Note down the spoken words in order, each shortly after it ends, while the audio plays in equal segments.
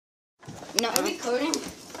No. Are we recording?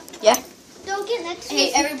 Yeah. Don't get next to Hey,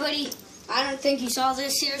 me. everybody. I don't think you saw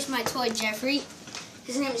this. Here's my toy, Jeffrey.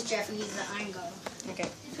 His name is Jeffrey. He's the Iron Golem. Okay.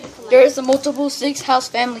 There is a multiple 6 house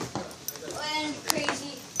family. And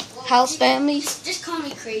crazy. Well, House family. Just call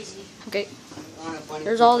me crazy. Okay.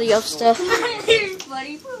 There's all the up stuff. Here's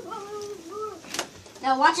buddy.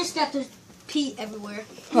 Now watch your step. There's pee everywhere.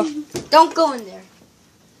 Huh. Don't go in there.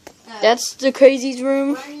 That's the crazy's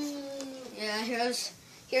room. Yeah,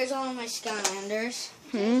 here's all of my Skylanders.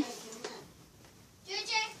 Hmm.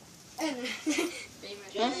 And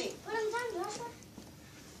Jay. Put him down, Joshua.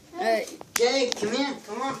 Jay, come here,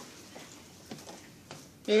 come on.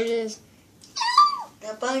 There it is.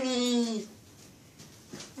 The bunny.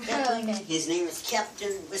 Okay. His name is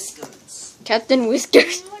Captain Whiskers. Captain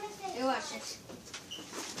Whiskers. Hey, watch this.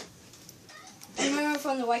 Remember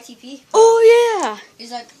from the YTP? Oh yeah.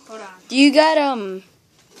 He's like, hold on. Do you got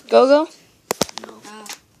Go-Go? No.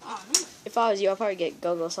 Oh man. If I was you, I'd probably get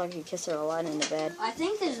Go-Go so I can kiss her a lot in the bed. I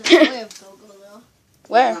think there's a way of Go-Go though.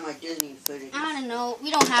 Where? My Disney footage. I don't know. We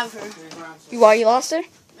don't have her. Why you lost her?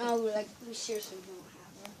 No, we seriously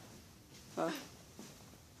don't have her.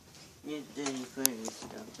 Yeah, Disney footage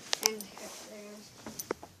stuff. And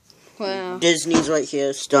Wow. Disney's right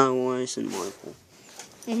here, Star Wars and Marvel.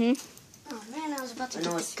 Mhm. oh man, I was about to I get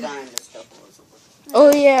know the it's gun. kind of stuff was.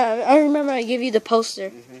 Oh yeah, I remember I gave you the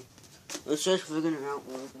poster. Let's just figure out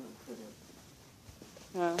where we're going to put it.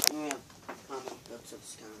 Yeah. We have comic books of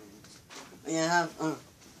Skylines. Yeah, I have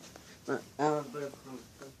a bit of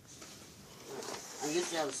comic books. I used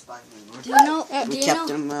to have a Spider-Man one. Do you know? Do you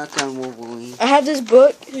Captain know? America and Wolverine. I have this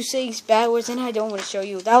book who says bad words and I don't want to show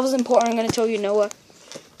you. That was important. I'm going to tell you, Noah.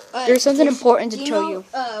 There's something important to do you tell know, you.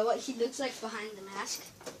 what he looks like behind the mask?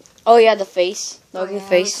 Oh yeah, the face. The Oh, ugly yeah,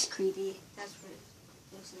 face. That's creepy. That's what it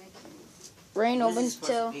looks like. Rain This is opens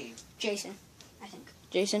supposed to till be- Jason, I think.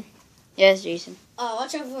 Jason. Yes, Jason. Oh,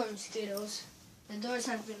 watch out for mosquitoes. The doors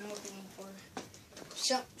have been opening for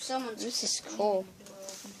someone's. This is cool.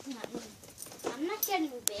 I'm not getting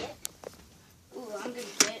bit. Ooh, I'm gonna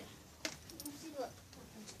get.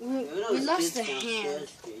 We There were those lost kids the hand. downstairs,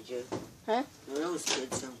 did you? Huh? There were those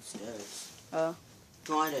kids downstairs. Oh.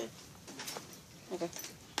 Got it.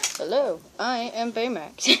 Hello, I am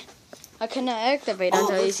Baymax. I cannot activate Oh,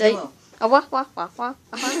 until you let's say. go. Wah wah wah wah wah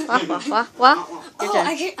wah wah wah wah. Your Oh,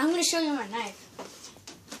 turn. I'm gonna show you my knife.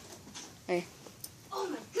 Hey. Oh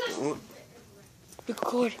my goodness. Oh,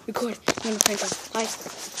 Record. I'm gonna prank him.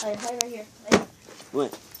 Hide right here. Like,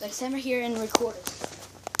 what? like stand right here and record it.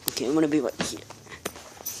 Okay, I'm gonna be right here.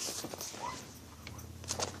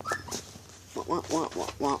 What? Have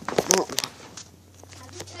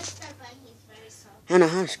you touched that button? He's very soft. Hannah,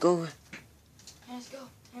 Hush, go. Let's go.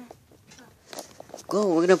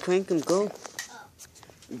 Go, we're gonna prank him, go.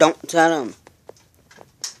 Don't tell him.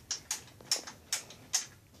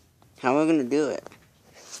 How are we gonna do it?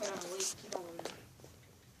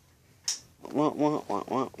 What?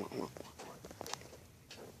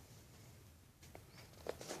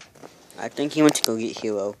 I think he went to go get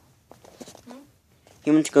Hero.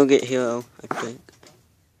 He went to go get Hero, I think.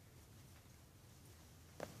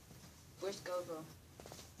 Where's Go-Go?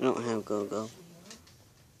 I don't have Go-Go.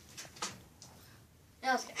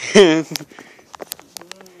 Yeah, let's go.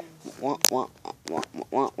 What? I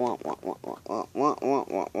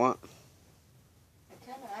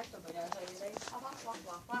kinda activate until you say.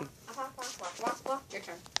 Your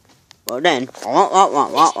turn. Well then.